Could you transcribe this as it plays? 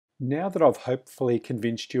Now that I've hopefully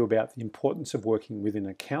convinced you about the importance of working with an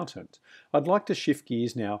accountant, I'd like to shift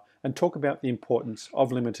gears now and talk about the importance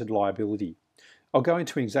of limited liability. I'll go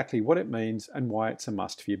into exactly what it means and why it's a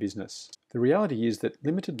must for your business. The reality is that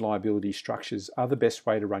limited liability structures are the best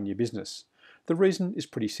way to run your business. The reason is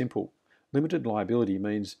pretty simple. Limited liability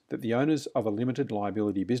means that the owners of a limited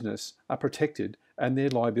liability business are protected and their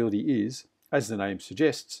liability is, as the name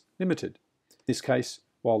suggests, limited. In this case,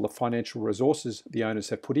 while the financial resources the owners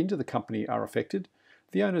have put into the company are affected,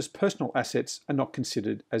 the owner's personal assets are not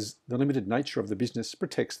considered, as the limited nature of the business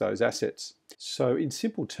protects those assets. So in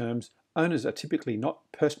simple terms, owners are typically not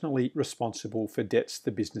personally responsible for debts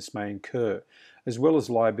the business may incur, as well as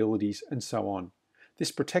liabilities and so on.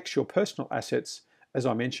 This protects your personal assets, as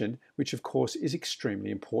I mentioned, which of course is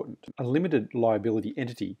extremely important. A limited liability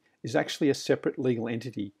entity is actually a separate legal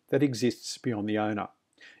entity that exists beyond the owner.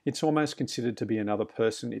 It's almost considered to be another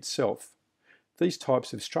person itself. These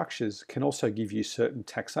types of structures can also give you certain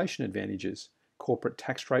taxation advantages. Corporate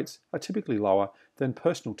tax rates are typically lower than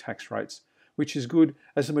personal tax rates, which is good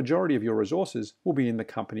as the majority of your resources will be in the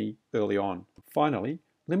company early on. Finally,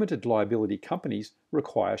 limited liability companies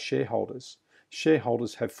require shareholders.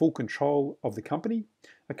 Shareholders have full control of the company.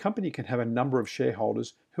 A company can have a number of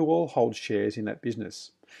shareholders who all hold shares in that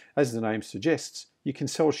business. As the name suggests, you can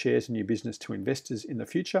sell shares in your business to investors in the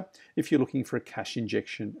future if you're looking for a cash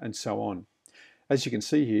injection and so on. As you can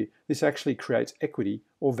see here, this actually creates equity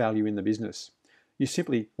or value in the business. You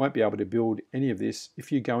simply won't be able to build any of this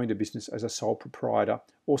if you go into business as a sole proprietor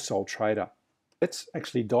or sole trader. Let's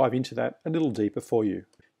actually dive into that a little deeper for you.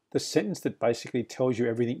 The sentence that basically tells you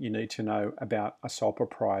everything you need to know about a sole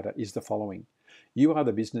proprietor is the following. You are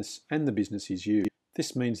the business and the business is you.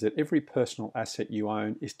 This means that every personal asset you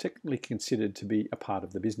own is technically considered to be a part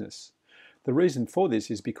of the business. The reason for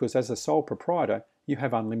this is because as a sole proprietor, you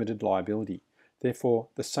have unlimited liability. Therefore,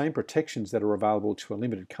 the same protections that are available to a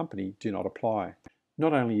limited company do not apply.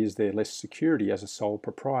 Not only is there less security as a sole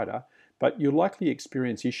proprietor, but you'll likely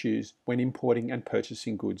experience issues when importing and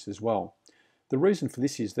purchasing goods as well. The reason for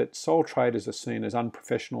this is that sole traders are seen as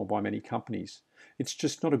unprofessional by many companies. It's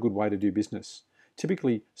just not a good way to do business.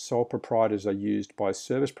 Typically, sole proprietors are used by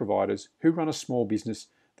service providers who run a small business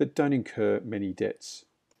that don't incur many debts.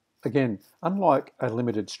 Again, unlike a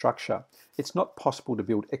limited structure, it's not possible to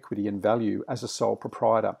build equity and value as a sole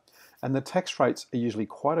proprietor, and the tax rates are usually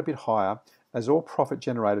quite a bit higher as all profit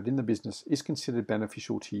generated in the business is considered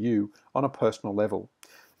beneficial to you on a personal level.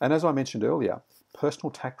 And as I mentioned earlier,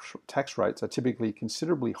 personal tax rates are typically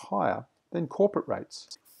considerably higher than corporate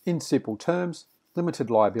rates. In simple terms, limited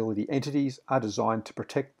liability entities are designed to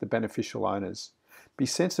protect the beneficial owners. Be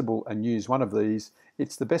sensible and use one of these.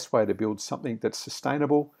 It's the best way to build something that's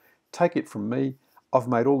sustainable. Take it from me, I've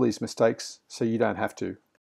made all these mistakes so you don't have to.